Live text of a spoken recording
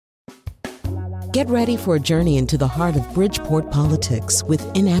Get ready for a journey into the heart of Bridgeport politics with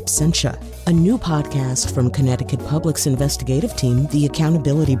In Absentia, a new podcast from Connecticut Public's investigative team, The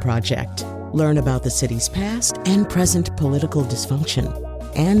Accountability Project. Learn about the city's past and present political dysfunction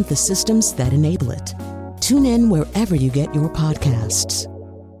and the systems that enable it. Tune in wherever you get your podcasts.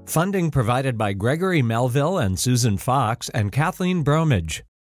 Funding provided by Gregory Melville and Susan Fox and Kathleen Bromage.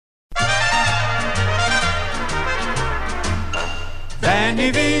 Veni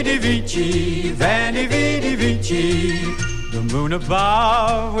vidi vici, veni vidi vici. The moon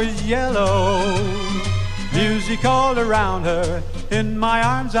above was yellow. Music all around her, in my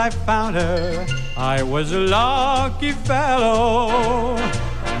arms I found her. I was a lucky fellow.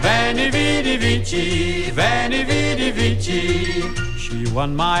 Veni vidi vici, veni vidi vici. She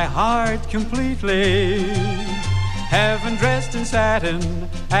won my heart completely. Heaven dressed in satin,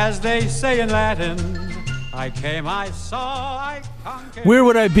 as they say in Latin. I came, I saw, I conquered. Where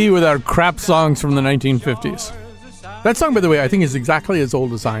would I be without crap songs from the 1950s? That song, by the way, I think is exactly as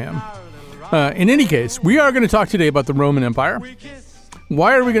old as I am. In any case, we are going to talk today about the Roman Empire.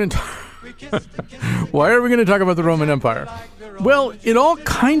 Why are we going to talk about the Roman Empire? Well, it all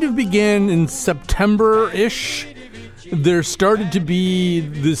kind of began in September-ish. There started to be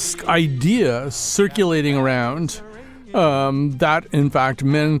this idea circulating around that, in fact,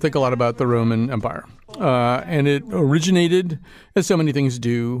 men think a lot about the Roman Empire. And it originated, as so many things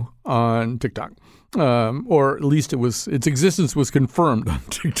do, on TikTok. Or at least its existence was confirmed on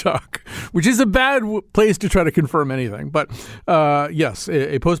TikTok, which is a bad place to try to confirm anything. But yes,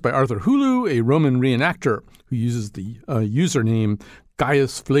 a post by Arthur Hulu, a Roman reenactor who uses the username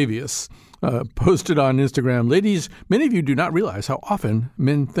Gaius Flavius, posted on Instagram, "Ladies, many of you do not realize how often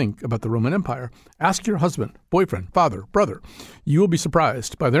men think about the Roman Empire. Ask your husband, boyfriend, father, brother. You will be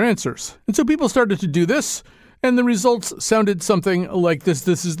surprised by their answers." And so people started to do this, and the results sounded something like this.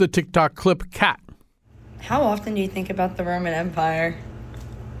 This is the TikTok clip, Cat. How often do you think about the Roman Empire?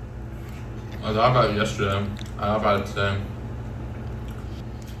 I thought about it yesterday. I thought about it today.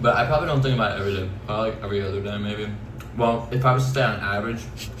 But I probably don't think about it every day. Probably like every other day, maybe. Well, if I was to stay on average,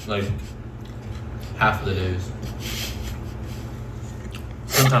 like half of the days.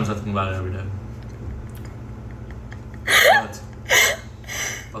 Sometimes I think about it every day. What?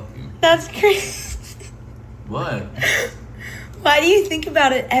 Fuck you. That's crazy. What? Why do you think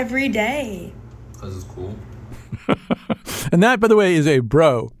about it every day? Because it's cool. And that, by the way, is a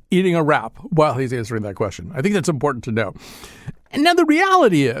bro eating a wrap while he's answering that question. I think that's important to know. And now the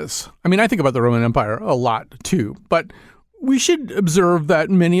reality is, I mean, I think about the Roman Empire a lot too, but we should observe that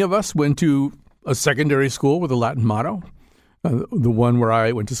many of us went to a secondary school with a Latin motto. The one where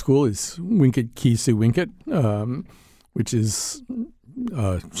I went to school is Vincit qui se vincit, which is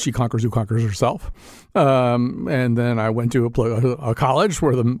she conquers who conquers herself. And then I went to a college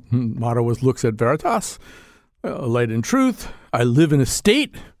where the motto was Lux et Veritas, light and truth. I live in a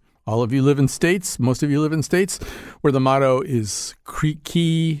state. All of you live in states. Most of you live in states where the motto is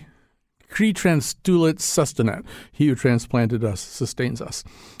qui transtulit sustinet. He who transplanted us sustains us.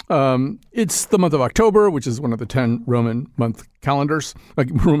 It's the month of October, which is one of the 10 Roman month calendars,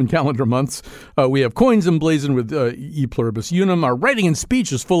 Roman calendar months. We have coins emblazoned with E pluribus unum. Our writing and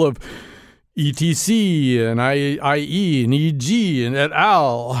speech is full of ETC and IE and EG and et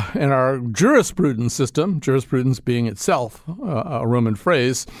al. And our jurisprudence system, jurisprudence being itself a Roman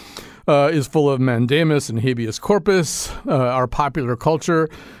phrase, is full of mandamus and habeas corpus. Our popular culture,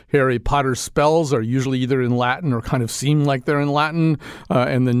 Harry Potter spells are usually either in Latin or kind of seem like they're in Latin.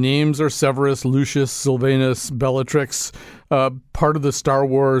 And the names are Severus, Lucius, Sylvanus, Bellatrix. Part of the Star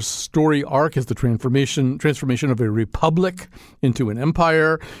Wars story arc is the transformation of a republic into an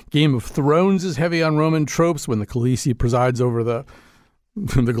empire. Game of Thrones is heavy on Roman tropes. When the Khaleesi presides over the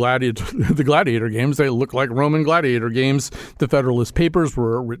gladiator games, they look like Roman gladiator games. The Federalist Papers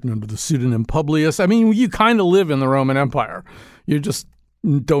were written under the pseudonym Publius. I mean, you kind of live in the Roman Empire. You just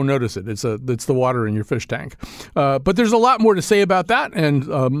don't notice it. It's the water in your fish tank. But there's a lot more to say about that, and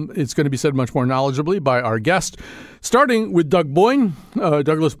it's going to be said much more knowledgeably by our guest, starting with Doug Boyne.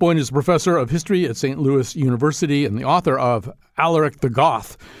 Douglas Boyne is a professor of history at St. Louis University and the author of Alaric the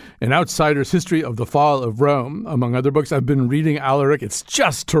Goth, An Outsider's History of the Fall of Rome. Among other books, I've been reading Alaric. It's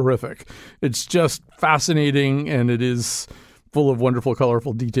just terrific. It's just fascinating, and it is full of wonderful,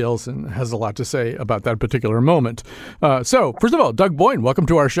 colorful details and has a lot to say about that particular moment. So, first of all, Doug Boyne, welcome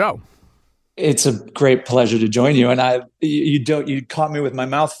to our show. It's a great pleasure to join you. And You caught me with my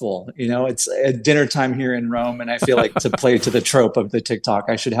mouth full. It's at dinner time here in Rome, and I feel like to play to the trope of the TikTok,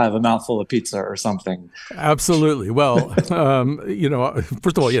 I should have a mouthful of pizza or something. Absolutely. Well,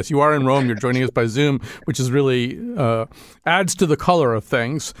 first of all, yes, you are in Rome. You're joining us by Zoom, which is really adds to the color of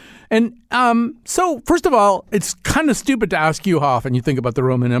things. And so, first of all, it's kind of stupid to ask you how often you think about the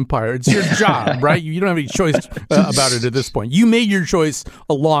Roman Empire. It's your job, right? You don't have any choice about it at this point. You made your choice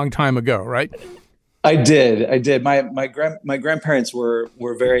a long time ago, right? I did. My grandparents were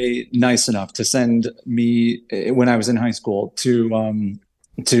very nice enough to send me when I was in high school to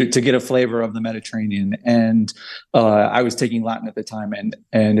get a flavor of the Mediterranean, and I was taking Latin at the time, and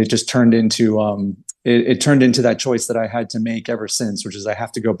it just turned into it turned into that choice that I had to make ever since, which is I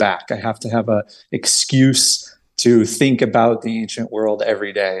have to go back. I have to have a excuse to think about the ancient world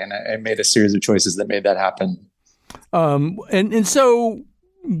every day, and I made a series of choices that made that happen.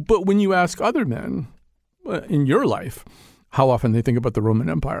 But when you ask other men in your life how often they think about the Roman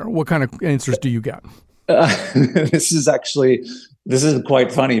Empire, what kind of answers do you get? This is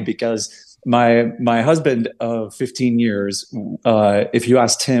quite funny because my husband of 15 years, if you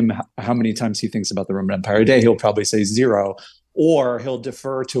asked him how many times he thinks about the Roman Empire a day, he'll probably say 0. Or he'll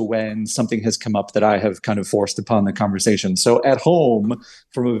defer to when something has come up that I have kind of forced upon the conversation. So at home,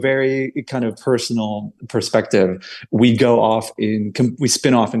 from a very kind of personal perspective, we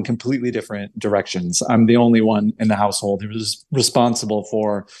spin off in completely different directions. I'm the only one in the household who is responsible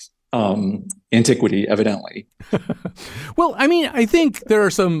for antiquity, evidently. Well, I mean, I think there are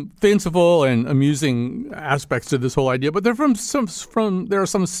some fanciful and amusing aspects to this whole idea, but there are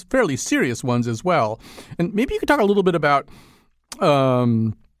some fairly serious ones as well. And maybe you could talk a little bit about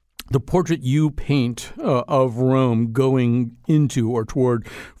the portrait you paint of Rome going into or toward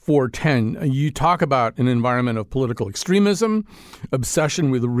 410. You talk about an environment of political extremism,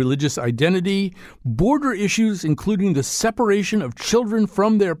 obsession with religious identity, border issues, including the separation of children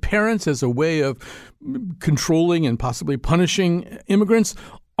from their parents as a way of controlling and possibly punishing immigrants.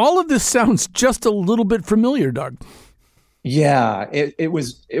 All of this sounds just a little bit familiar, Doug. Yeah, it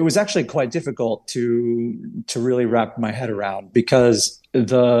was actually quite difficult to really wrap my head around because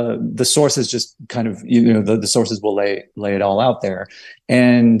the sources just kind of the sources will lay it all out there,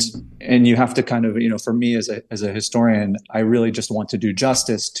 and you have to kind of for me as a historian, I really just want to do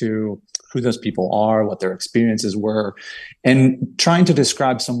justice to who those people are, what their experiences were, and trying to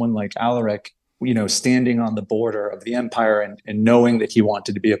describe someone like Alaric, standing on the border of the empire and knowing that he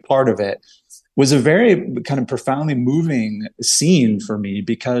wanted to be a part of it was a very kind of profoundly moving scene for me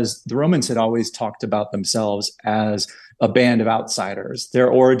because the Romans had always talked about themselves as a band of outsiders. Their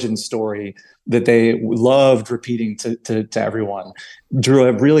origin story that they loved repeating to everyone drew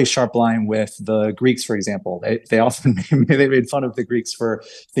a really sharp line with the Greeks, for example. They often made fun of the Greeks for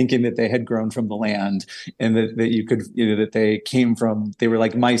thinking that they had grown from the land and that you could, that they were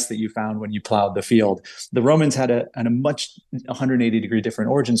like mice that you found when you plowed the field. The Romans had a much 180-degree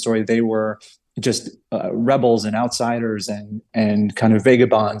different origin story. They were just rebels and outsiders and kind of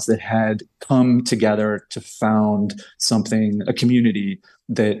vagabonds that had come together to found a community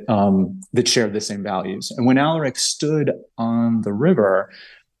that shared the same values. And when Alaric stood on the river,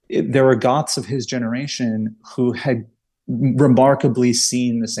 there were Goths of his generation who had remarkably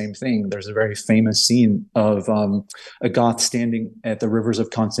seen the same thing. There's a very famous scene of a Goth standing at the rivers of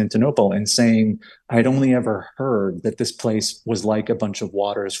Constantinople and saying, I'd only ever heard that this place was like a bunch of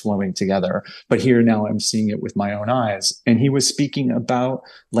waters flowing together, but here now I'm seeing it with my own eyes. And he was speaking about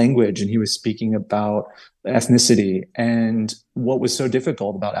language and he was speaking about ethnicity. And what was so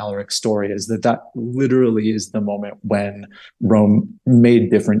difficult about Alaric's story is that literally is the moment when Rome made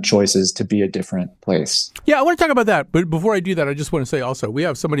different choices to be a different place. Yeah, I want to talk about that. But before I do that, I just want to say also, we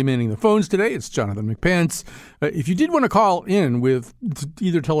have somebody manning the phones today. It's Jonathan McPants. If you did want to call in to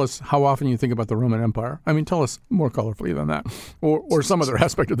either tell us how often you think about the Roman Empire, I mean, tell us more colorfully than that, or some other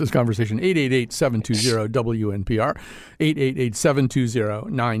aspect of this conversation, 888-720-WNPR,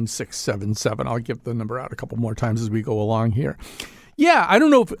 888-720-9677. I'll give the number out a couple more times as we go along here. Yeah, I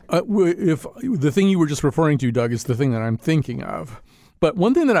don't know if the thing you were just referring to, Doug, is the thing that I'm thinking of. But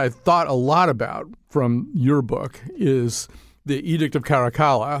one thing that I've thought a lot about from your book is the Edict of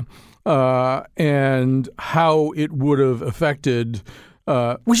Caracalla and how it would have affected.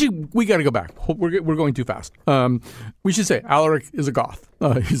 We got to go back. We're going too fast. We should say Alaric is a Goth.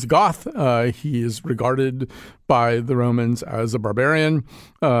 He's a Goth. He is regarded by the Romans as a barbarian,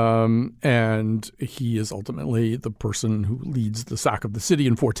 and he is ultimately the person who leads the sack of the city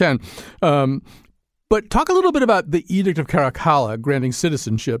in 410. But talk a little bit about the Edict of Caracalla, granting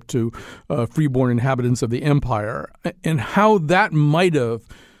citizenship to freeborn inhabitants of the empire, and how that might have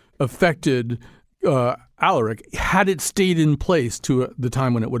affected Alaric had it stayed in place to the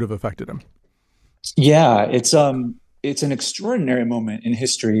time when it would have affected him. Yeah, it's an extraordinary moment in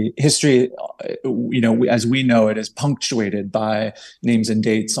history. History, as we know it, is punctuated by names and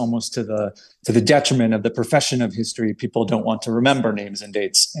dates, almost to the detriment of the profession of history. People don't want to remember names and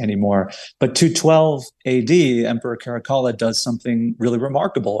dates anymore. But 212 AD, Emperor Caracalla does something really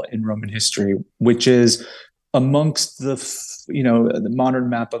remarkable in Roman history, which is amongst the modern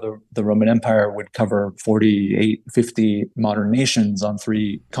map of the Roman Empire would cover 48, 50 modern nations on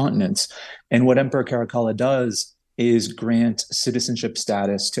 3 continents. And what Emperor Caracalla does is grant citizenship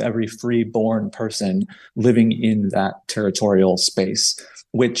status to every free-born person living in that territorial space,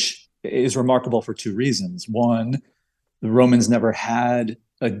 which is remarkable for 2 reasons. One, the Romans never had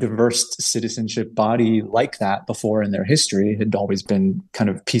a diverse citizenship body like that before in their history. It had always been kind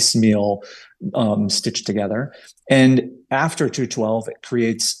of piecemeal, stitched together. And after 212, it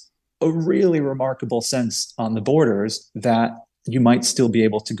creates a really remarkable sense on the borders that you might still be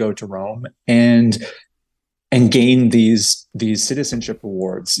able to go to Rome and gain these citizenship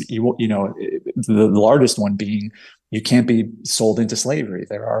rewards. The largest one being you can't be sold into slavery.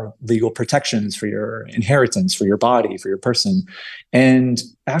 There are legal protections for your inheritance, for your body, for your person. And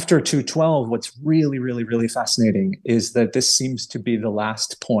after 212, what's really, really, really fascinating is that this seems to be the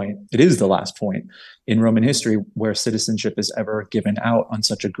last point. It is the last point in Roman history where citizenship is ever given out on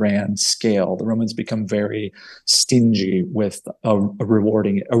such a grand scale. The Romans become very stingy with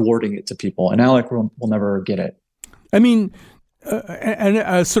awarding it to people, and Alec will never get it. I mean, and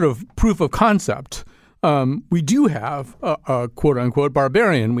a sort of proof of concept. We do have a quote-unquote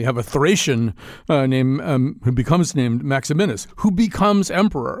barbarian. We have a Thracian who becomes named Maximinus, who becomes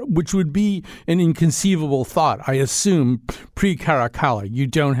emperor, which would be an inconceivable thought. I assume pre-Caracalla, you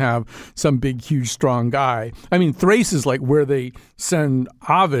don't have some big, huge, strong guy. I mean, Thrace is like where they send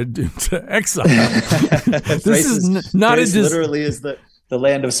Ovid into exile. This is not Thrace literally is the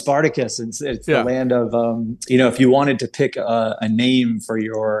land of Spartacus. It's the land of, if you wanted to pick a name for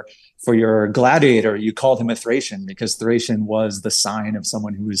your gladiator, you called him a Thracian because Thracian was the sign of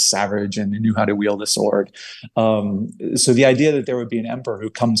someone who was savage and knew how to wield a sword. So the idea that there would be an emperor who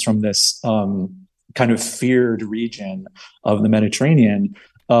comes from this kind of feared region of the Mediterranean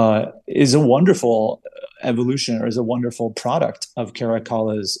is a wonderful evolution, or is a wonderful product of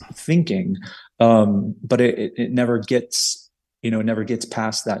Caracalla's thinking. But it never gets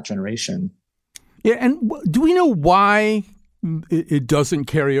past that generation. Yeah, and do we know why it doesn't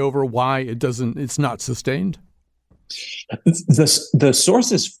carry over? Why it's not sustained? The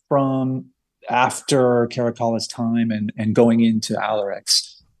sources from after Caracalla's time and going into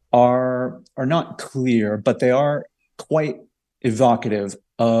Alaric's are not clear, but they are quite evocative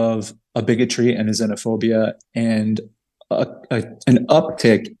of a bigotry and a xenophobia and an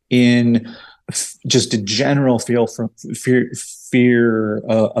uptick in just a general fear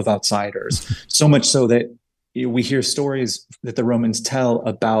of outsiders. So much so that we hear stories that the Romans tell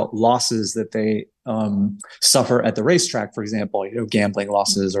about losses that they suffer at the racetrack, for example, gambling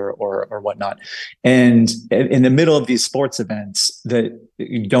losses or whatnot. And in the middle of these sports events that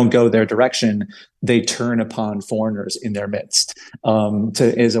don't go their direction, they turn upon foreigners in their midst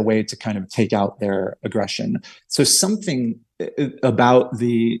as a way to kind of take out their aggression. So something about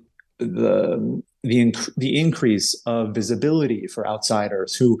the increase of visibility for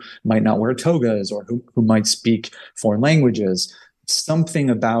outsiders who might not wear togas or who might speak foreign languages, something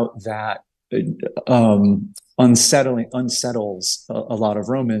about that unsettles a lot of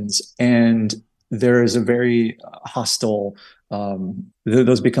Romans, and there is a very hostile.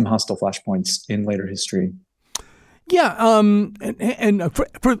 Those become hostile flashpoints in later history. Yeah, and for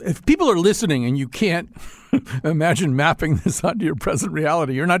if people are listening and you can't imagine mapping this onto your present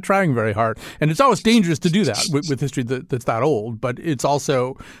reality, you're not trying very hard. And it's always dangerous to do that with history that's that old. But it's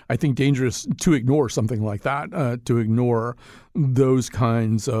also, I think, dangerous to ignore something like that, to ignore those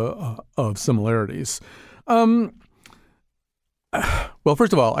kinds of similarities. Well,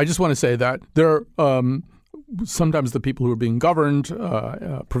 first of all, I just want to say that there are sometimes the people who are being governed,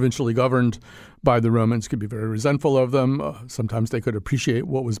 provincially governed by the Romans, could be very resentful of them. Sometimes they could appreciate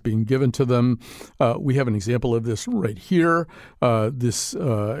what was being given to them. We have an example of this right here. This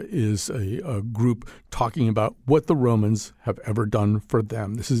is a group talking about what the Romans have ever done for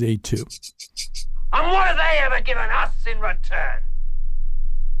them. This is A2. And what have they ever given us in return?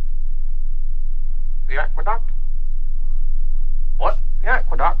 The aqueduct? What? The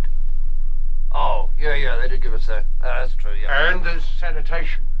aqueduct? Oh, yeah, they did give us that. That's true, yeah. And the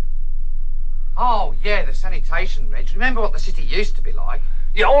sanitation. Oh, yeah, the sanitation, Reg. Remember what the city used to be like?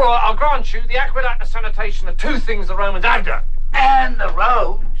 Yeah, all right, I'll grant you, the aqueduct and sanitation are two things the Romans have done. And the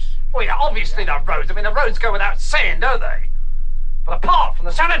roads. Well, yeah, obviously the roads. I mean, the roads go without saying, don't they? But apart from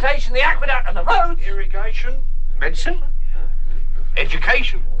the sanitation, the aqueduct and the roads... Irrigation, medicine,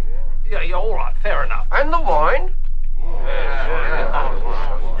 education. Yeah, all right, fair enough. And the wine.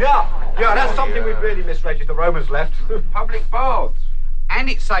 Yeah, that's something we'd really miss, Reg, if the Romans left. Public baths. And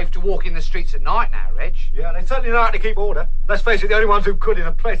it's safe to walk in the streets at night now, Reg. Yeah, they certainly know how to keep order. Let's face it, the only ones who could in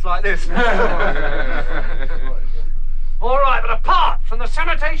a place like this. All right, but apart from the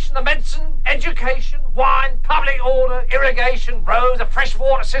sanitation, the medicine, education, wine, public order, irrigation, roads, a fresh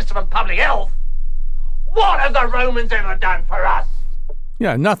water system and public health, what have the Romans ever done for us?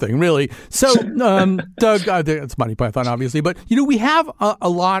 Yeah, nothing really. So, Doug, it's Monty Python, obviously, but we have a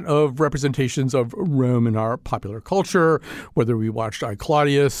lot of representations of Rome in our popular culture. Whether we watched I,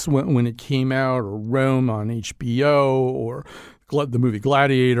 Claudius when it came out, or Rome on HBO, or the movie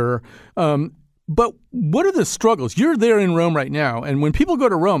Gladiator. But what are the struggles? You're there in Rome right now, and when people go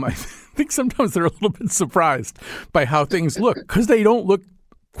to Rome, I think sometimes they're a little bit surprised by how things look, because they don't look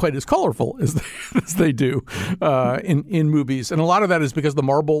quite as colorful as they do in movies. And a lot of that is because the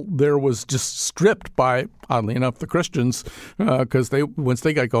marble there was just stripped by, oddly enough, the Christians, because once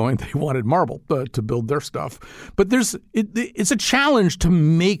they got going, they wanted marble to build their stuff. But it's a challenge to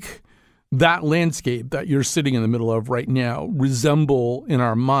make that landscape that you're sitting in the middle of right now resemble in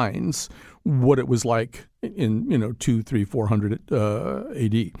our minds what it was like in 200, 300, 400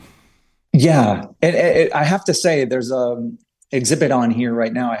 AD. Yeah, and I have to say, there's exhibit on here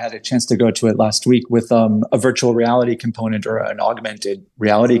right now. I had a chance to go to it last week with a virtual reality component or an augmented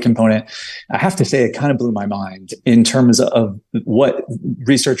reality component. I have to say, it kind of blew my mind in terms of what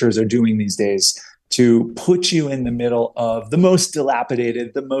researchers are doing these days to put you in the middle of the most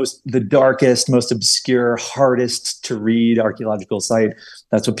dilapidated, the darkest, most obscure, hardest to read archaeological site.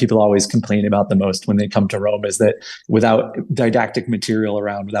 That's what people always complain about the most when they come to Rome, is that without didactic material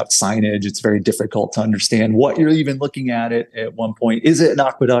around, without signage, it's very difficult to understand what you're even looking at one point. Is it an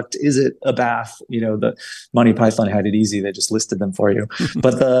aqueduct? Is it a bath? The Monty Python had it easy. They just listed them for you.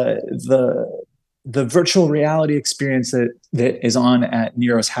 But the virtual reality experience that is on at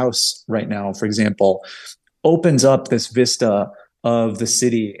Nero's house right now, for example, opens up this vista of the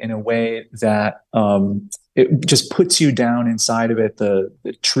city in a way that it just puts you down inside of it. The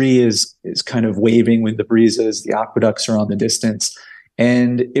tree is kind of waving with the breezes. The aqueducts are on the distance.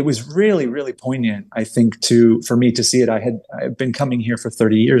 And it was really, really poignant, I think, for me to see it. I've been coming here for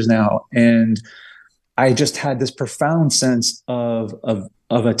 30 years now, and I just had this profound sense of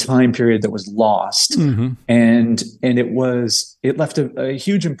a time period that was lost. Mm-hmm. And it left a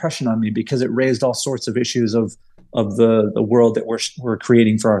huge impression on me, because it raised all sorts of issues of the world that we're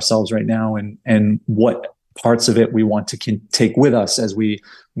creating for ourselves right now, and what parts of it we want to take with us as we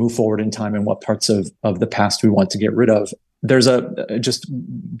move forward in time, and what parts of the past we want to get rid of. There's just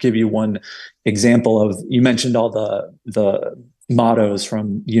give you one example of, you mentioned all the mottos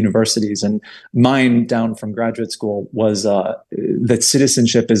from universities, and mine down from graduate school was that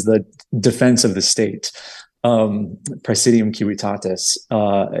citizenship is the defense of the state. Praesidium Civitatis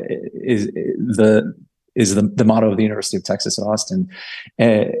is the motto of the University of Texas at Austin.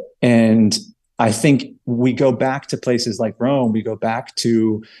 And I think we go back to places like Rome, we go back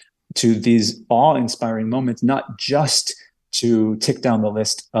to these awe-inspiring moments, not just to tick down the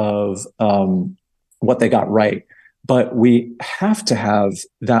list of what they got right, but we have to have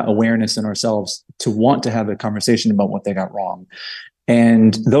that awareness in ourselves to want to have a conversation about what they got wrong.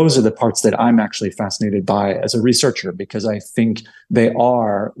 And those are the parts that I'm actually fascinated by as a researcher, because I think they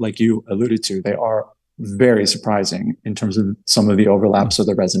are, like you alluded to, they are very surprising in terms of some of the overlaps or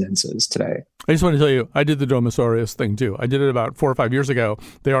the resonances today. I just want to tell you, I did the Dromaeosaurus thing too. I did it about 4 or 5 years ago.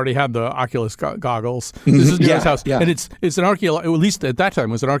 They already had the Oculus goggles. This is Nero's house. Yeah. And it's an at least at that time,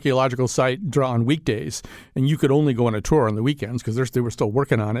 it was an archaeological site on weekdays. And you could only go on a tour on the weekends, because they were still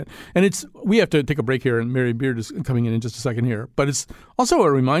working on it. And we have to take a break here, and Mary Beard is coming in just a second here. But it's also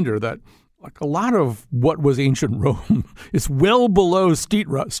a reminder that like a lot of what was ancient Rome is well below street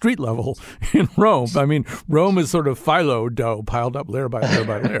level in Rome. I mean, Rome is sort of phyllo dough piled up layer by layer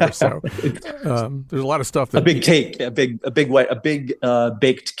by layer. So there's a lot of stuff. A big cake, a big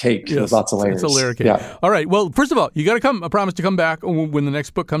baked cake with lots of layers. It's a layer cake. Yeah. All right. Well, first of all, you got to come. I promise to come back when the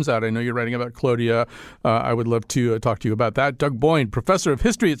next book comes out. I know you're writing about Claudia. I would love to talk to you about that. Doug Boyne, professor of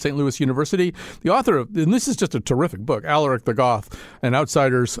history at St. Louis University, the author of, and this is just a terrific book, Alaric the Goth, An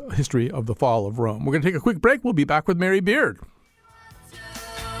Outsider's History of the Fall of Rome. We're going to take a quick break. We'll be back with Mary Beard.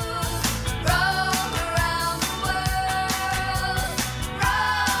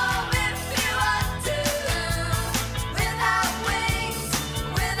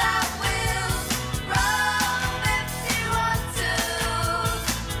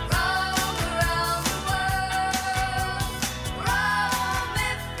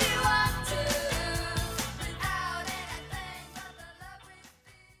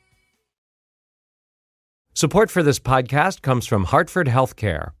 Support for this podcast comes from Hartford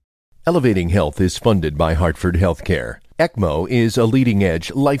Healthcare. Elevating Health is funded by Hartford Healthcare. ECMO is a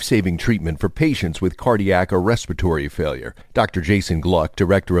leading-edge, life-saving treatment for patients with cardiac or respiratory failure. Dr. Jason Gluck,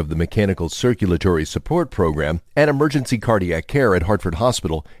 director of the Mechanical Circulatory Support Program and Emergency Cardiac Care at Hartford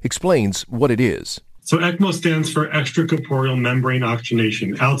Hospital, explains what it is. So ECMO stands for extracorporeal membrane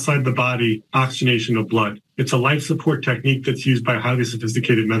oxygenation, outside the body oxygenation of blood. It's a life support technique that's used by highly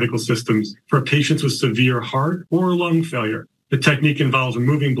sophisticated medical systems for patients with severe heart or lung failure. The technique involves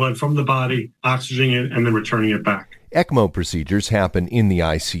removing blood from the body, oxygenating it, and then returning it back. ECMO procedures happen in the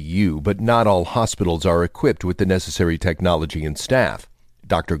ICU, but not all hospitals are equipped with the necessary technology and staff.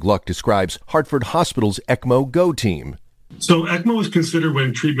 Dr. Gluck describes Hartford Hospital's ECMO Go team. So ECMO is considered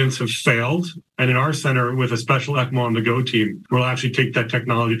when treatments have failed. And in our center, with a special ECMO on the Go team, we'll actually take that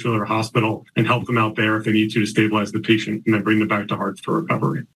technology to their hospital and help them out there if they need to stabilize the patient and then bring them back to Hartford for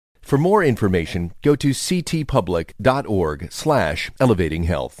recovery. For more information, go to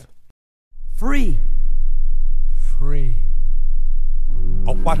ctpublic.org/elevatinghealth. Free. Free.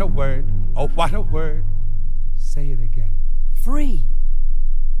 Oh, what a word. Oh, what a word. Say it again. Free.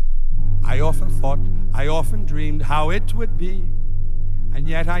 I often thought, I often dreamed how it would be, and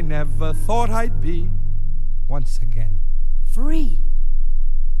yet I never thought I'd be once again free.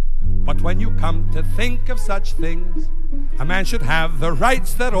 But when you come to think of such things, a man should have the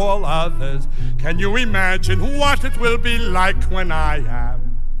rights that all others. Can you imagine what it will be like when I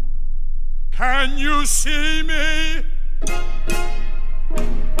am? Can you see me?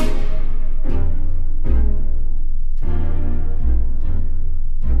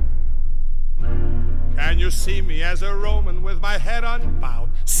 Can you see me as a Roman with my head unbowed?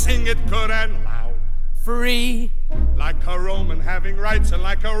 Sing it good and loud. Free. Like a Roman having rights and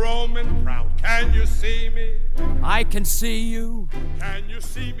like a Roman proud. Can you see me? I can see you. Can you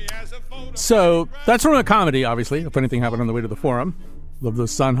see me as a photo? So that's from a comedy, obviously, if anything happened on the way to the Forum. Love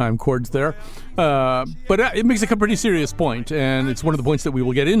those Sondheim chords there. But it makes a pretty serious point, and it's one of the points that we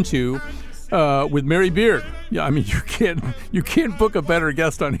will get into with Mary Beard. Yeah, I mean, you can't book a better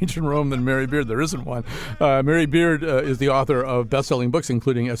guest on Ancient Rome than Mary Beard. There isn't one. Mary Beard is the author of best-selling books,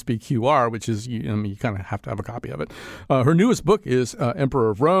 including SPQR, which is, you kind of have to have a copy of it. Her newest book is Emperor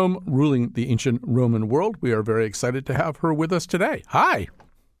of Rome, Ruling the Ancient Roman World. We are very excited to have her with us today. Hi.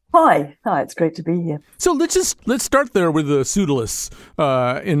 Hi, it's great to be here. So let's start there with the pseudolus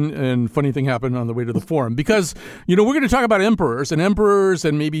and funny thing happened on the way to the Forum, because we're going to talk about emperors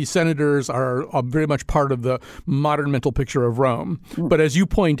and maybe senators are very much part of the modern mental picture of Rome. But as you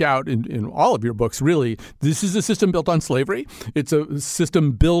point out in all of your books, really, this is a system built on slavery. It's a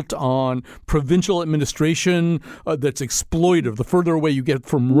system built on provincial administration that's exploitive. The further away you get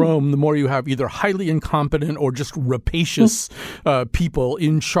from Rome, the more you have either highly incompetent or just rapacious people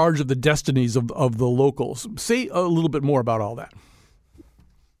in charge of the destinies of the locals. Say a little bit more about all that.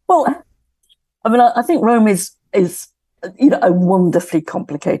 Well, I mean, I think Rome is a wonderfully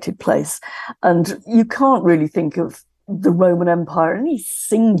complicated place, and you can't really think of the Roman Empire in any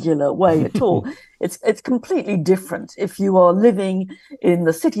singular way at all. It's completely different if you are living in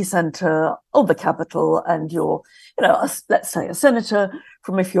the city centre of the capital and you're, let's say a senator,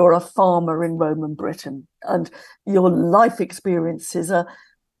 from if you're a farmer in Roman Britain, and your life experiences are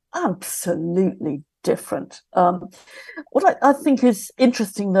absolutely different. What I think is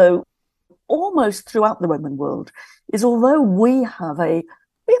interesting, though, almost throughout the Roman world, is although we have a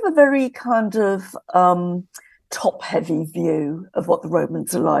very kind of top-heavy view of what the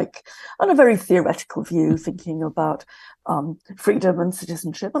Romans are like, and a very theoretical view, thinking about freedom and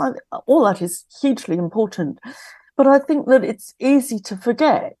citizenship, and all that is hugely important. But I think that it's easy to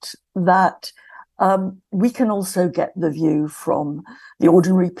forget that we can also get the view from the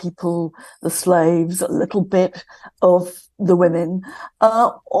ordinary people, the slaves, a little bit of the women,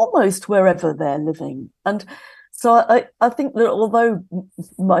 almost wherever they're living. And so I think that although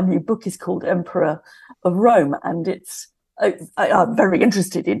my new book is called Emperor of Rome, and I'm very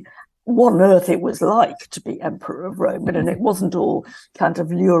interested in what on earth it was like to be Emperor of Rome, and it wasn't all kind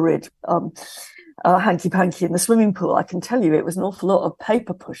of lurid, hanky-panky in the swimming pool. I can tell you it was an awful lot of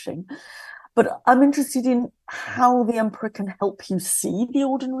paper pushing. But I'm interested in how the emperor can help you see the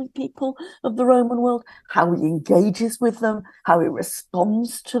ordinary people of the Roman world, how he engages with them, how he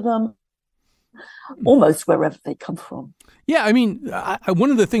responds to them, almost wherever they come from. Yeah, I mean, one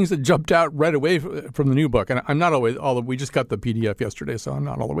of the things that jumped out right away from the new book, and I'm not always we just got the PDF yesterday, so I'm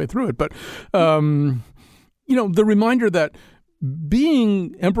not all the way through it, but the reminder that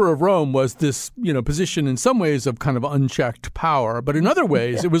being emperor of Rome was this, position in some ways of kind of unchecked power, but in other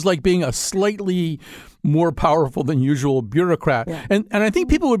ways, it was like being a slightly more powerful than usual bureaucrat. Yeah. And I think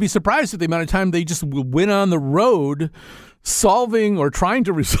people would be surprised at the amount of time they just went on the road solving or trying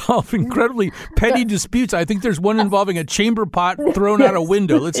to resolve incredibly petty disputes. I think there's one involving a chamber pot thrown out a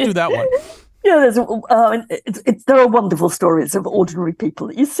window. Let's do that one. Yeah, there are wonderful stories of ordinary people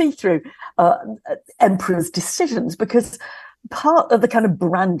that you see through emperors' decisions, because part of the kind of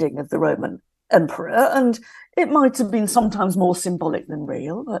branding of the Roman emperor, and it might have been sometimes more symbolic than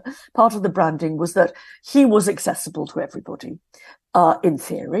real, but part of the branding was that he was accessible to everybody, in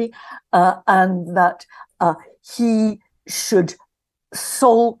theory, and that he should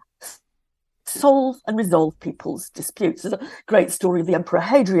solve and resolve people's disputes. There's a great story of the Emperor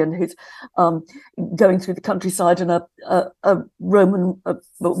Hadrian, who's going through the countryside, and a Roman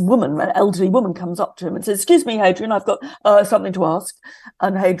woman, an elderly woman, comes up to him and says, "Excuse me, Hadrian, I've got something to ask."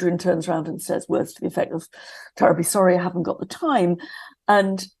 And Hadrian turns around and says words to the effect of, "Terribly sorry, I haven't got the time."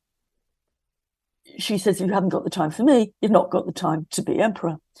 And she says, "You haven't got the time for me, you've not got the time to be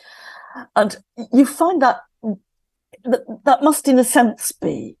emperor." And you find that must, in a sense,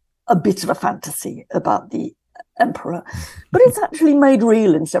 be a bit of a fantasy about the emperor, but it's actually made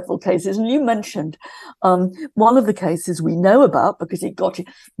real in several cases. And you mentioned one of the cases we know about, because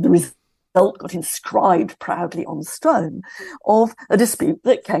the result got inscribed proudly on stone, of a dispute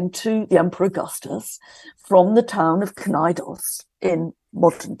that came to the Emperor Augustus from the town of Knidos in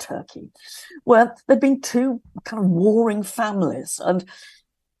modern Turkey, where there'd been two kind of warring families. And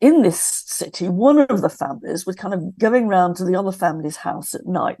in this city, one of the families was kind of going round to the other family's house at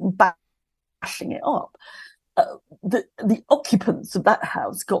night and bashing it up. The occupants of that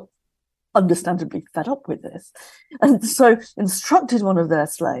house got understandably fed up with this, and so instructed one of their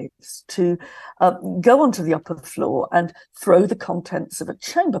slaves to go onto the upper floor and throw the contents of a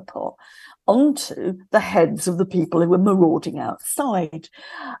chamber pot onto the heads of the people who were marauding outside,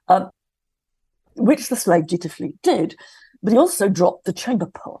 which the slave dutifully did. But he also dropped the chamber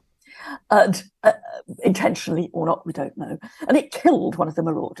pot, and intentionally or not, we don't know. And it killed one of the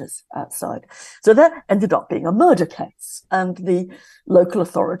marauders outside. So that ended up being a murder case. And the local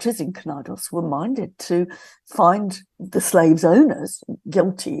authorities in Knidos were minded to find the slave's owners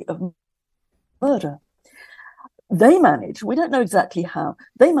guilty of murder. They managed, we don't know exactly how,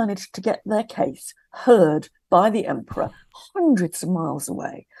 they managed to get their case heard by the emperor hundreds of miles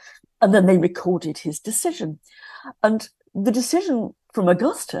away. And then they recorded his decision. And the decision from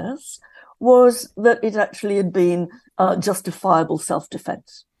Augustus was that it actually had been justifiable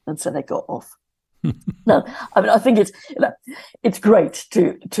self-defense, and so they got off. No, I mean, I think it's great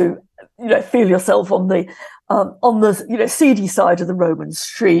to feel yourself on the seedy side of the Roman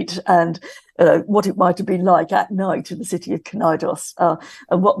street, and what it might have been like at night in the city of Knidos,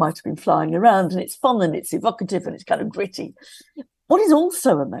 and what might have been flying around. And it's fun, and it's evocative, and it's kind of gritty. What is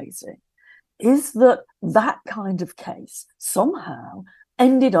also amazing is that kind of case somehow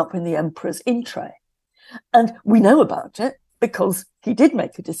ended up in the emperor's in tray. And we know about it because he did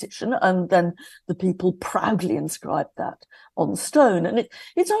make a decision, and then the people proudly inscribed that on stone. And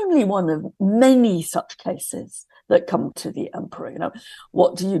it's only one of many such cases that come to the emperor.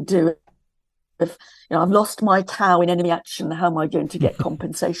 What do you do if I've lost my cow in enemy action? How am I going to get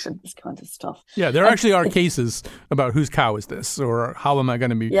compensation? This kind of stuff. Yeah, there actually are cases about whose cow is this, or how am I going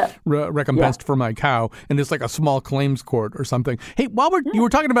to be recompensed for my cow? And it's like a small claims court or something. Hey, you were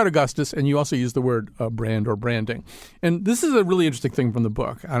talking about Augustus, and you also used the word brand or branding. And this is a really interesting thing from the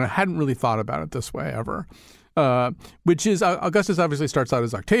book, and I hadn't really thought about it this way ever. Which is Augustus obviously starts out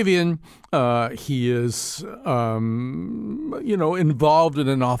as Octavian. He is, involved in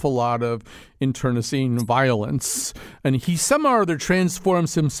an awful lot of internecine violence, and he somehow or other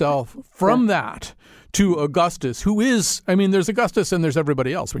transforms himself from that to Augustus, who is, there's Augustus and there's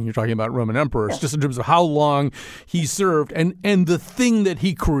everybody else when you're talking about Roman emperors, just in terms of how long he served. And the thing that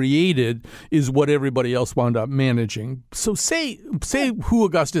he created is what everybody else wound up managing. So say who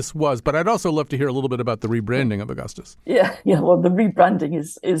Augustus was, but I'd also love to hear a little bit about the rebranding of Augustus. Yeah. Well, the rebranding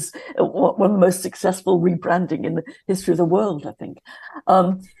is one of the most successful rebranding in the history of the world, I think.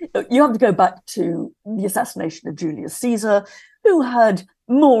 You have to go back to the assassination of Julius Caesar, who had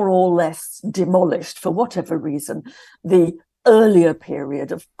more or less demolished, for whatever reason, the earlier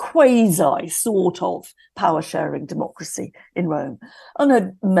period of quasi sort of power-sharing democracy in Rome,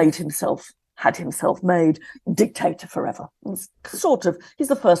 and had himself made dictator forever. He's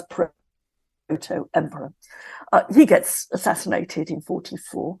the first proto-emperor. He gets assassinated in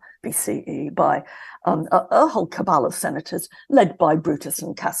 44 BCE by a whole cabal of senators led by Brutus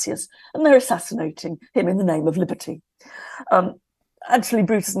and Cassius, and they're assassinating him in the name of liberty. Actually,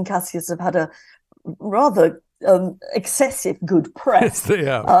 Brutus and Cassius have had a rather excessive good press. Yes, they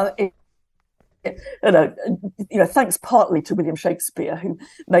have. Thanks partly to William Shakespeare, who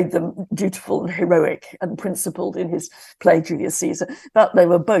made them dutiful and heroic and principled in his play Julius Caesar. But they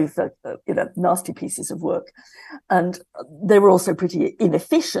were both, nasty pieces of work, and they were also pretty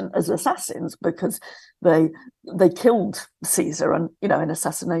inefficient as assassins because they killed Caesar, and in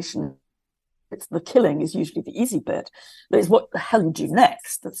assassination, it's the killing is usually the easy bit. It's what the hell you do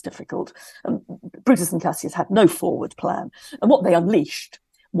next that's difficult. And Brutus and Cassius had no forward plan, and what they unleashed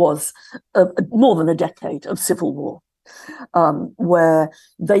was more than a decade of civil war, where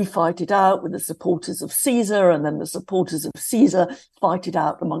they fight it out with the supporters of Caesar, and then the supporters of Caesar fight it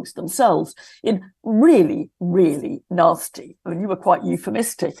out amongst themselves in really, really nasty. I mean, you were quite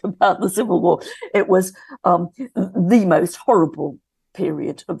euphemistic about the civil war. It was the most horrible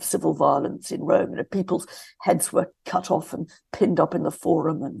period of civil violence in Rome. People's heads were cut off and pinned up in the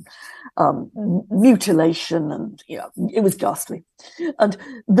forum, and mutilation, and it was ghastly. And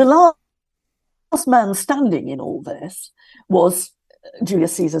the last man standing in all this was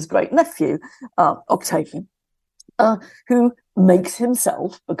Julius Caesar's great nephew, Octavian, who makes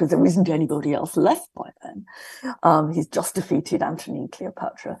himself, because there isn't anybody else left by then, he's just defeated Antony and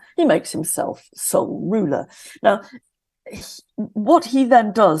Cleopatra, he makes himself sole ruler. Now, what he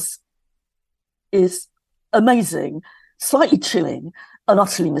then does is amazing, slightly chilling, and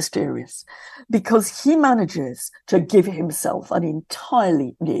utterly mysterious, because he manages to give himself an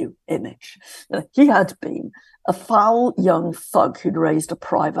entirely new image. He had been a foul young thug who'd raised a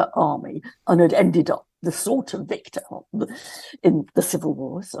private army and had ended up the sort of victor in the civil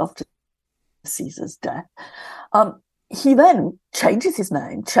wars after Caesar's death. He then changes his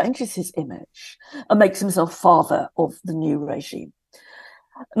name, changes his image, and makes himself father of the new regime.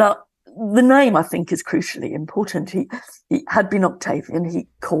 Now, the name, I think, is crucially important. He had been Octavian. He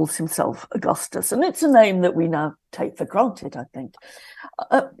calls himself Augustus, and it's a name that we now take for granted, I think.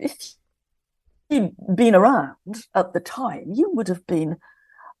 If you'd been around at the time, you would have been,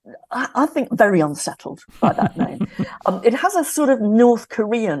 I think, very unsettled by that name. It has a sort of North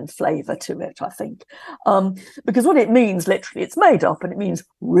Korean flavour to it, I think, because what it means, literally, it's made up, and it means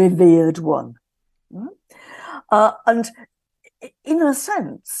revered one. And in a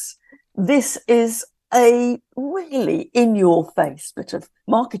sense, this is a really in-your-face bit of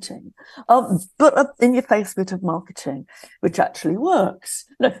marketing, but an in-your-face bit of marketing which actually works.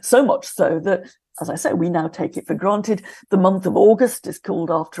 So much so that, as I say, we now take it for granted. The month of August is called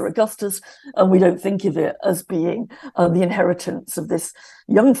after Augustus, and we don't think of it as being the inheritance of this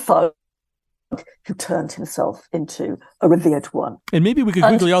young thug who turned himself into a revered one. And maybe we could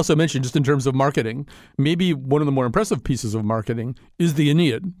quickly also mention, just in terms of marketing, maybe one of the more impressive pieces of marketing is the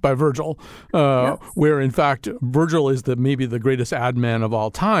Aeneid by Virgil, where, in fact, Virgil is maybe the greatest ad man of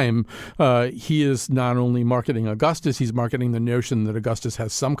all time. He is not only marketing Augustus, he's marketing the notion that Augustus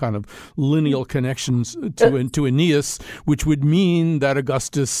has some kind of lineal connections to Aeneas, which would mean that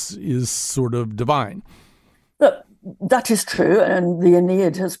Augustus is sort of divine. That is true, and the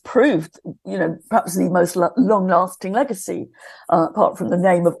Aeneid has proved, perhaps the most long-lasting legacy, apart from the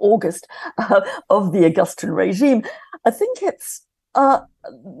name of August, of the Augustan regime. I think it's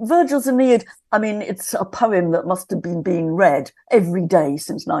Virgil's Aeneid. I mean, it's a poem that must have been being read every day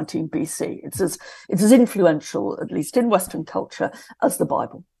since 19 BC. It's as influential, at least in Western culture, as the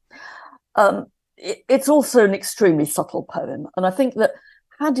Bible. It's also an extremely subtle poem, and I think that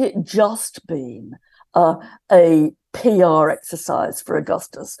had it just been a PR exercise for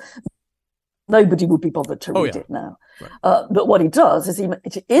Augustus, nobody would be bothered to read it now. Right. But what he does is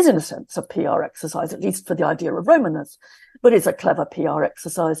it is, in a sense, a PR exercise, at least for the idea of Romanness, but it's a clever PR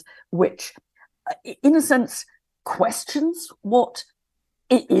exercise which, in a sense, questions what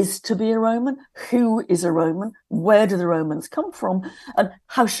it is to be a Roman, who is a Roman, where do the Romans come from, and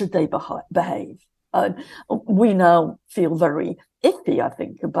how should they behave. We now feel very iffy, I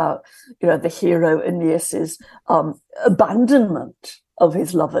think, about the hero Aeneas's abandonment of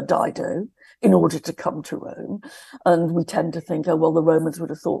his lover Dido in order to come to Rome, and we tend to think, the Romans would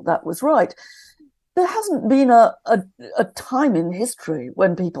have thought that was right. There hasn't been a time in history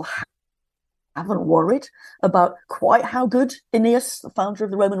when people haven't worried about quite how good Aeneas, the founder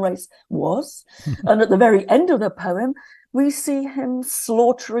of the Roman race, was. And at the very end of the poem, we see him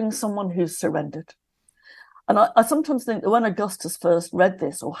slaughtering someone who's surrendered. And I sometimes think that when Augustus first read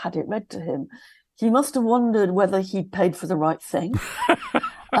this, or had it read to him, he must have wondered whether he'd paid for the right thing.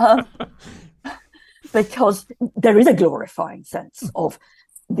 Because there is a glorifying sense of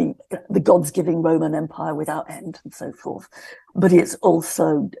the the gods giving Roman Empire without end and so forth. But it's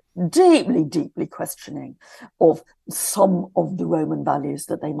also deeply, deeply questioning of some of the Roman values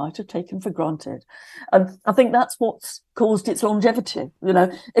that they might have taken for granted. And I think that's what's caused its longevity.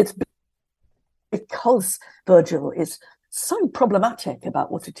 It's because Virgil is so problematic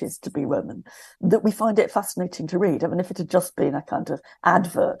about what it is to be Roman that we find it fascinating to read. I mean, if it had just been a kind of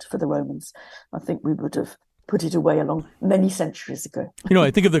advert for the Romans, I think we would have put it away along many centuries ago.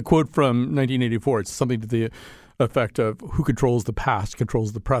 I think of the quote from 1984. It's something to the effect of who controls the past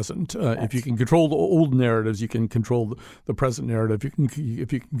controls the present. If you can control the old narratives, you can control the present narrative.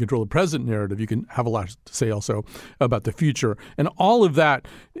 If you can control the present narrative, you can have a lot to say also about the future. And all of that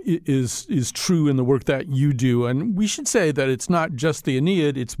is true in the work that you do. And we should say that it's not just the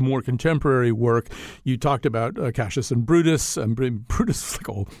Aeneid, it's more contemporary work. You talked about Cassius and Brutus. Brutus is like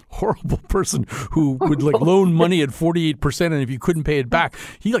a horrible person who would loan money at 48%, and if you couldn't pay it back,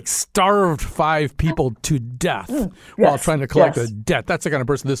 he starved 5 people to death. While trying to collect a debt. That's the kind of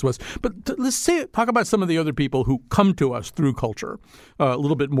person this was. But let's talk about some of the other people who come to us through culture a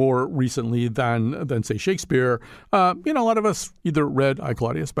little bit more recently than say, Shakespeare. A lot of us either read I,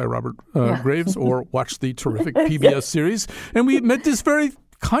 Claudius by Robert Graves or watched the terrific PBS series. And we met this very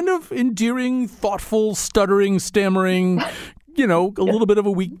kind of endearing, thoughtful, stuttering, stammering, a little bit of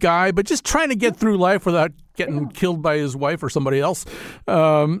a weak guy, but just trying to get through life without getting killed by his wife or somebody else.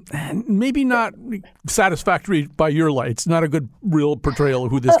 And maybe not satisfactory by your lights. Not a good real portrayal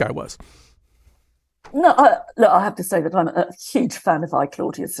of who this guy was. No, I have to say that I'm a huge fan of I,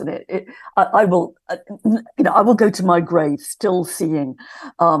 Claudius, and I will go to my grave still seeing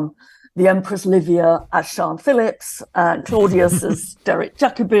the Empress Livia as Sian Phillips, and Claudius as Derek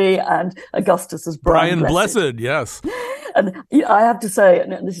Jacobi, and Augustus as Brian Blessed. Yes. And I have to say,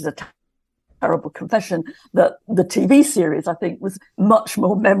 and this is a terrible confession, that the TV series, I think, was much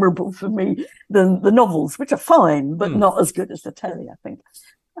more memorable for me than the novels, which are fine, but not as good as the telly, I think.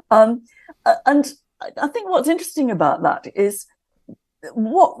 And I think what's interesting about that is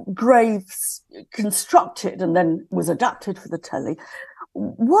what Graves constructed and then was adapted for the telly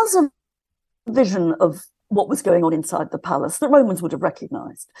was a vision of what was going on inside the palace that Romans would have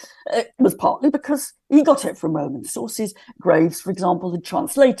recognised. It was partly because he got it from Roman sources. Graves, for example, had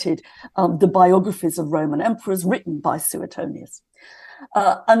translated the biographies of Roman emperors written by Suetonius.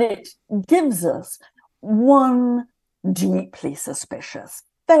 And it gives us one deeply suspicious,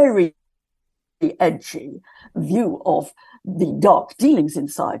 very edgy view of the dark dealings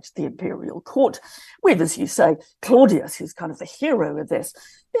inside the imperial court, with, as you say, Claudius, who's kind of the hero of this,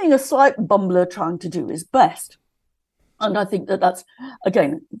 being a slight bumbler trying to do his best. And I think that's,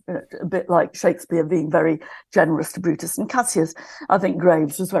 again, a bit like Shakespeare being very generous to Brutus and Cassius. I think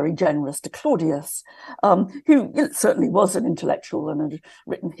Graves was very generous to Claudius, who certainly was an intellectual and had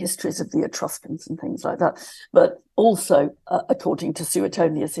written histories of the Etruscans and things like that. But also, according to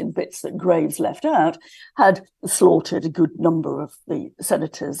Suetonius, in bits that Graves left out, had slaughtered a good number of the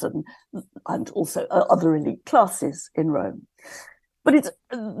senators and also other elite classes in Rome. But it's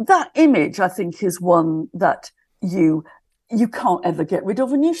that image, I think, is one that you can't ever get rid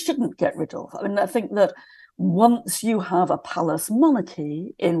of, and you shouldn't get rid of. I mean, I think that once you have a palace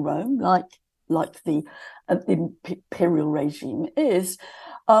monarchy in Rome, like the imperial regime is,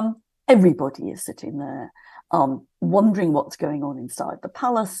 everybody is sitting there wondering what's going on inside the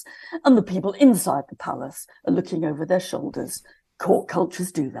palace, and the people inside the palace are looking over their shoulders. Court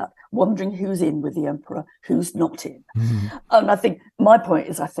cultures do that, wondering who's in with the emperor, who's not in. Mm-hmm. And I think my point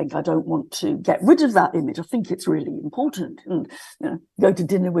is, I don't want to get rid of that image. I think it's really important. And go to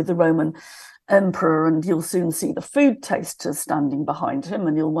dinner with the Roman emperor and you'll soon see the food tasters standing behind him,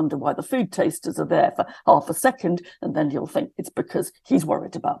 and you'll wonder why the food tasters are there for half a second, and then you'll think it's because he's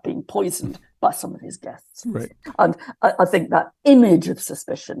worried about being poisoned by some of his guests. Right. And I think that image of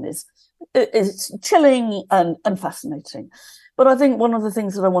suspicion is chilling and fascinating. But I think one of the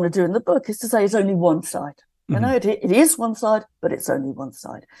things that I want to do in the book is to say it's only one side. Mm-hmm. It is one side, but it's only one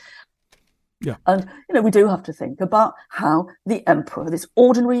side. Yeah. And, we do have to think about how the emperor, this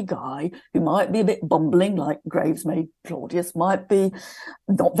ordinary guy who might be a bit bumbling, like Graves made Claudius, might be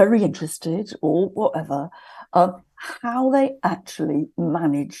not very interested or whatever, how they actually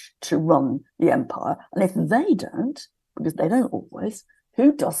manage to run the empire. And if they don't, because they don't always,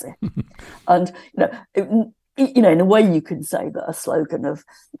 who does it? And, in a way, you can say that a slogan of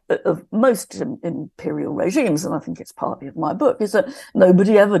most imperial regimes, and I think it's partly of my book, is that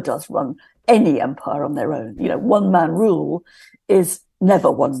nobody ever does run any empire on their own. One-man rule is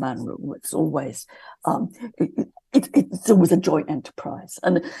never one-man rule. It's always it's always a joint enterprise.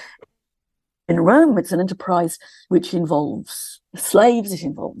 And in Rome, it's an enterprise which involves slaves, it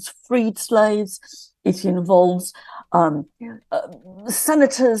involves freed slaves, it involves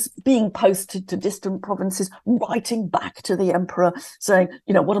senators being posted to distant provinces, writing back to the emperor saying,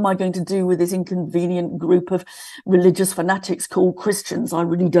 what am I going to do with this inconvenient group of religious fanatics called Christians? I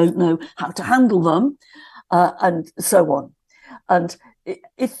really don't know how to handle them, and so on. And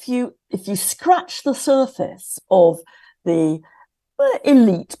if you scratch the surface of the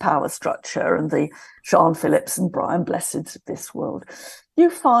elite power structure and the Sean Phillips and Brian Blesseds of this world,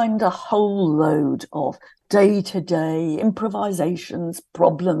 you find a whole load of day-to-day improvisations,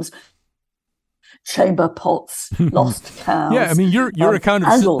 problems, chamber pots, lost cows. Yeah, I mean, your account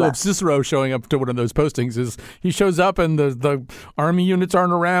of Cicero showing up to one of those postings is he shows up and the army units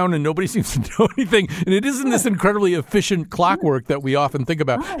aren't around and nobody seems to know anything. And it isn't this incredibly efficient clockwork that we often think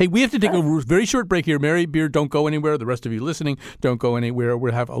about. Hey, we have to take a very short break here. Mary Beard, don't go anywhere. The rest of you listening, don't go anywhere.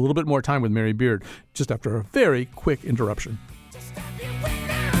 We'll have a little bit more time with Mary Beard just after a very quick interruption.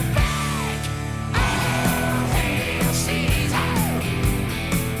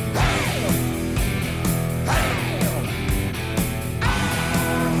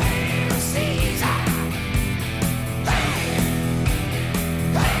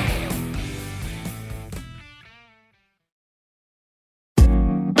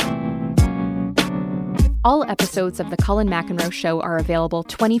 All episodes of The Colin McEnroe Show are available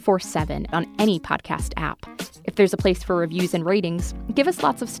 24/7 on any podcast app. If there's a place for reviews and ratings, give us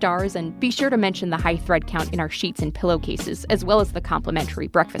lots of stars and be sure to mention the high thread count in our sheets and pillowcases, as well as the complimentary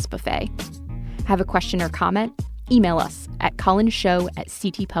breakfast buffet. Have a question or comment? Email us at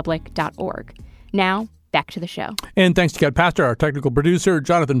colinshow@ctpublic.org. Now, back to the show. And thanks to Kat Pastor, our technical producer,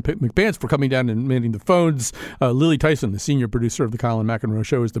 Jonathan McBance for coming down and manning the phones. Lily Tyson, the senior producer of the Colin McEnroe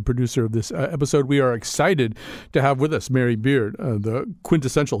Show, is the producer of this episode. We are excited to have with us Mary Beard, the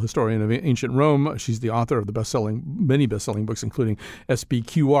quintessential historian of ancient Rome. She's the author of many best-selling books, including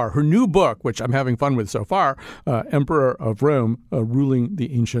SBQR. Her new book, which I'm having fun with so far, Emperor of Rome, Ruling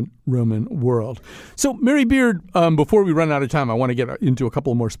the Ancient Roman World. So, Mary Beard, before we run out of time, I want to get into a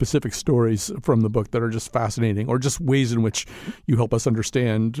couple more specific stories from the book that are just fascinating, or just ways in which you help us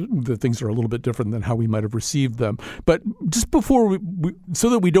understand that things are a little bit different than how we might have received them. But just before so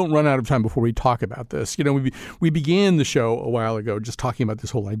that we don't run out of time before we talk about this, we began the show a while ago just talking about this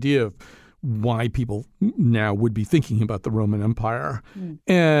whole idea of why people now would be thinking about the Roman Empire.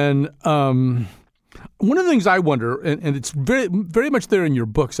 And one of the things I wonder, and it's very, very much there in your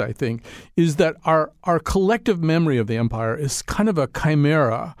books, I think, is that our collective memory of the empire is kind of a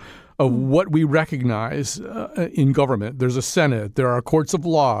chimera of what we recognize in government. There's a Senate, there are courts of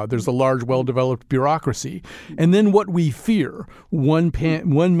law, there's a large, well-developed bureaucracy. And then what we fear, one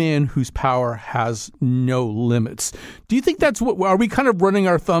man whose power has no limits. Do you think are we kind of running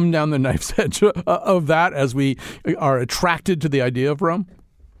our thumb down the knife's edge of that as we are attracted to the idea of Rome?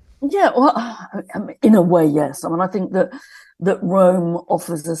 Yeah, well, in a way, yes. I mean, I think that Rome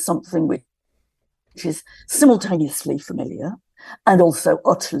offers us something which is simultaneously familiar and also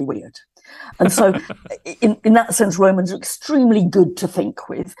utterly weird. And so in that sense, Romans are extremely good to think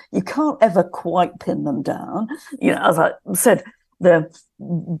with. You can't ever quite pin them down. As I said, they're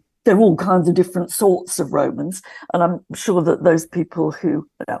all kinds of different sorts of Romans. And I'm sure that those people who,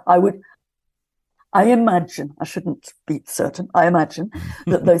 I imagine, I shouldn't be certain, I imagine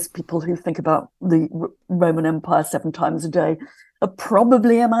that those people who think about the Roman Empire 7 times a day are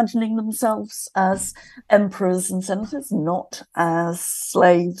probably imagining themselves as emperors and senators, not as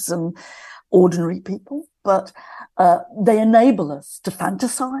slaves and ordinary people. But they enable us to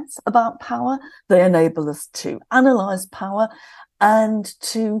fantasize about power. They enable us to analyze power and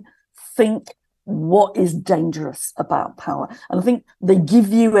to think what is dangerous about power. And I think they give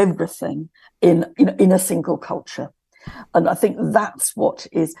you everything in a single culture. And I think that's what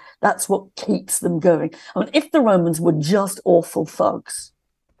keeps them going. I mean, if the Romans were just awful thugs,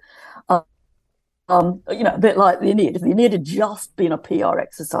 a bit like the Aeneid, if the Aeneid had just been a PR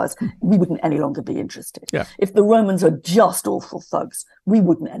exercise, we wouldn't any longer be interested. Yeah. If the Romans are just awful thugs, we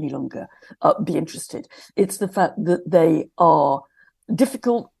wouldn't any longer be interested. It's the fact that they are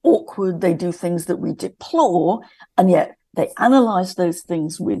difficult, awkward, they do things that we deplore, and yet they analyze those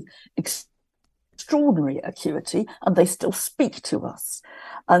things with extraordinary acuity, and they still speak to us.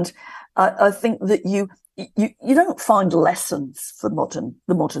 And I think that you don't find lessons for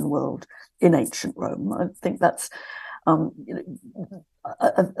the modern world in ancient Rome. I think that's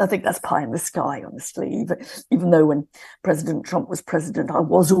I think that's pie in the sky, honestly. Even though when President Trump was president, I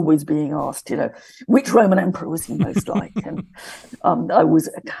was always being asked, which Roman emperor was he most like? And I was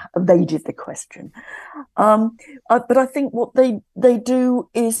evaded the question. But I think what they do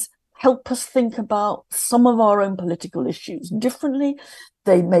is help us think about some of our own political issues differently.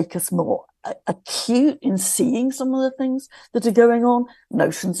 They make us more acute in seeing some of the things that are going on,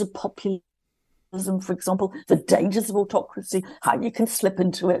 notions of populism, for example, the dangers of autocracy, how you can slip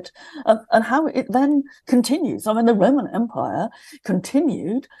into it, and how it then continues. I mean, the Roman Empire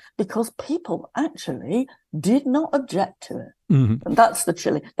continued because people actually did not object to it. Mm-hmm. And that's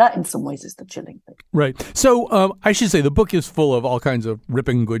that in some ways is the chilling thing. Right. So I should say the book is full of all kinds of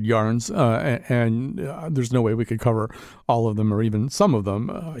ripping good yarns, and there's no way we could cover all of them or even some of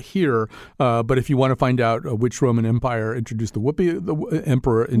them here. But if you want to find out which Roman Empire introduced the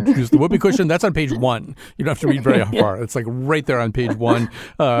emperor introduced the whoopee cushion, that's on page 1. You don't have to read very far. It's like right there on page 1.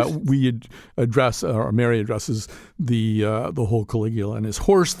 We address, or Mary addresses the whole Caligula and his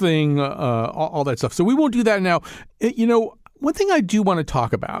horse thing, all that stuff. So we won't do that now. One thing I do want to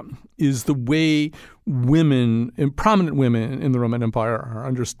talk about is the way women, and prominent women in the Roman Empire, are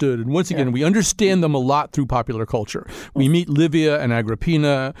understood. And once again, we understand them a lot through popular culture. We meet Livia and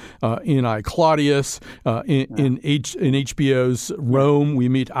Agrippina in I, Claudius. In HBO's Rome, we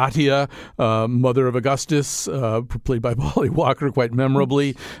meet Attia, mother of Augustus, played by Polly Walker quite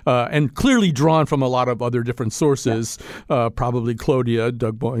memorably, and clearly drawn from a lot of other different sources, probably Clodia,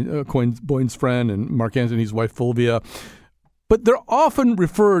 Doug Boyne's friend, and Mark Antony's wife Fulvia. But they're often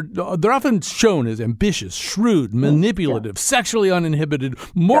shown as ambitious, shrewd, manipulative, sexually uninhibited,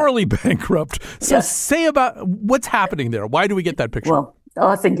 morally bankrupt. So say about what's happening there. Why do we get that picture? Well,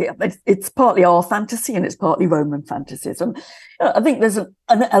 I think it's partly our fantasy and it's partly Roman fantasies. And I think there's an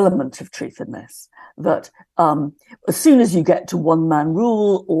element of truth in this, that as soon as you get to one-man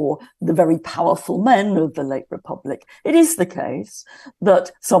rule or the very powerful men of the late Republic, it is the case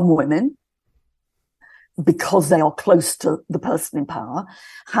that some women, because they are close to the person in power,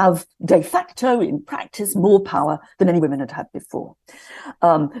 have de facto, in practice, more power than any women had before.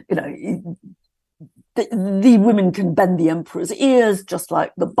 The women can bend the emperor's ears, just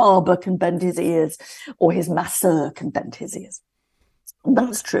like the barber can bend his ears, or his masseur can bend his ears. And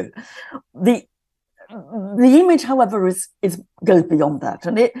that's true. The image, however, goes beyond that,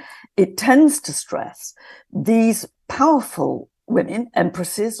 and it tends to stress these powerful women,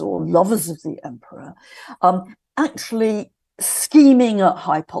 empresses or lovers of the emperor, actually scheming at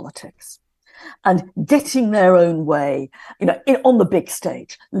high politics and getting their own way, on the big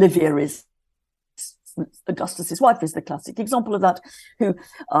stage. Livia is Augustus's wife, is the classic example of that, who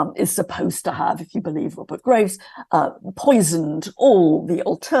is supposed to have, if you believe Robert Graves, poisoned all the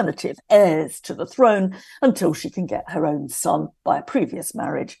alternative heirs to the throne until she can get her own son by a previous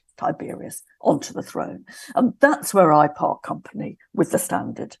marriage, Tiberius, onto the throne. And that's where I part company with the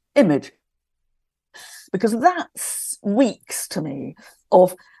standard image, because that reeks to me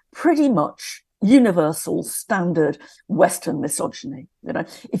of pretty much universal standard Western misogyny.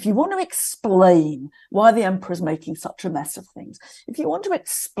 If you want to explain why the emperor's making such a mess of things, if you want to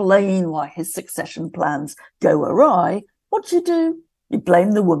explain why his succession plans go awry, what do? You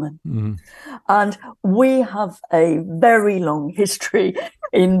blame the woman. Mm. And we have a very long history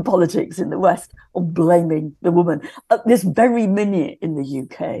in politics in the West of blaming the woman. At this very minute in the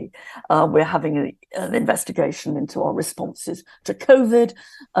UK, we're having an investigation into our responses to COVID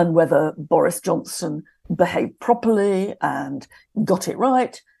and whether Boris Johnson behaved properly and got it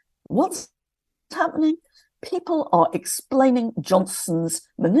right. What's happening? People are explaining Johnson's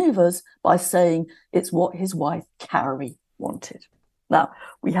manoeuvres by saying it's what his wife Carrie wanted. Now,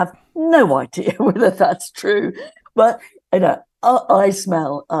 we have no idea whether that's true, but I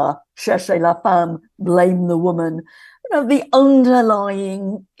smell cherchez la femme, blame the woman, the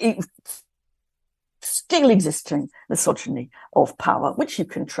underlying, still existing misogyny of power, which you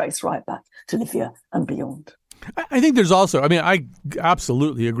can trace right back to Livia and beyond. I think there's also, I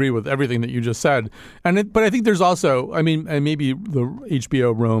absolutely agree with everything that you just said. But I think there's also, and maybe the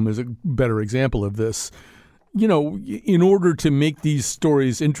HBO Rome is a better example of this. In order to make these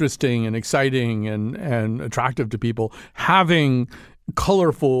stories interesting and exciting and attractive to people, having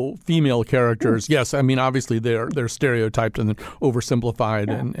colorful female characters, yes, obviously they're stereotyped and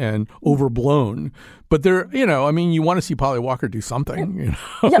oversimplified and overblown. But they're, you want to see Polly Walker do something.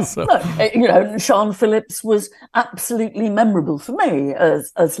 Sian Phillips was absolutely memorable for me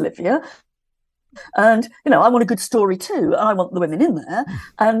as Livia. And, I want a good story too. I want the women in there.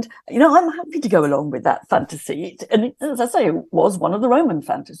 And, I'm happy to go along with that fantasy. And as I say, it was one of the Roman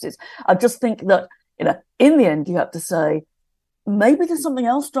fantasies. I just think that, in the end, you have to say, maybe there's something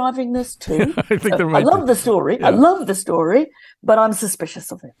else driving this too. I think there might I love be. the story. Yeah. I love the story, but I'm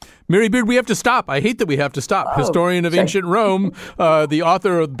suspicious of it. Mary Beard, we have to stop. I hate that we have to stop. Historian of Ancient Rome, the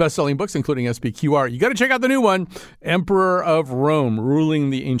author of best-selling books, including SPQR. You got to check out the new one, Emperor of Rome, Ruling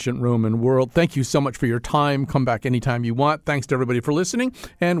the Ancient Roman World. Thank you so much for your time. Come back anytime you want. Thanks to everybody for listening,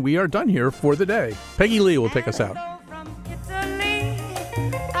 and we are done here for the day. Peggy Lee will take us out.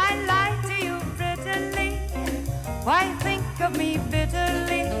 Why think of me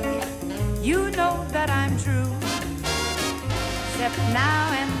bitterly? You know that I'm true. Except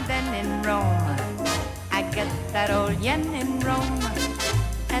now and then in Rome, I get that old yen in Rome.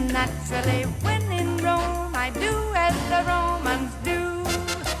 And naturally when in Rome, I do as the Romans do.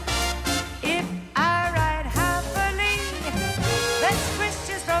 If I ride happily, there's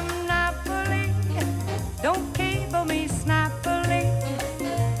wishes from Napoli. Don't cable me snappily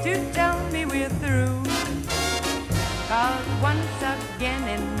to tell me we're through. 'Cause once again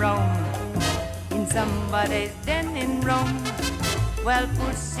in Rome, in somebody's den in Rome, well,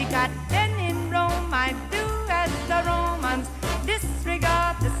 pussycat den in Rome, I do as the Romans,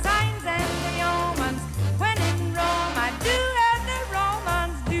 disregard the sign.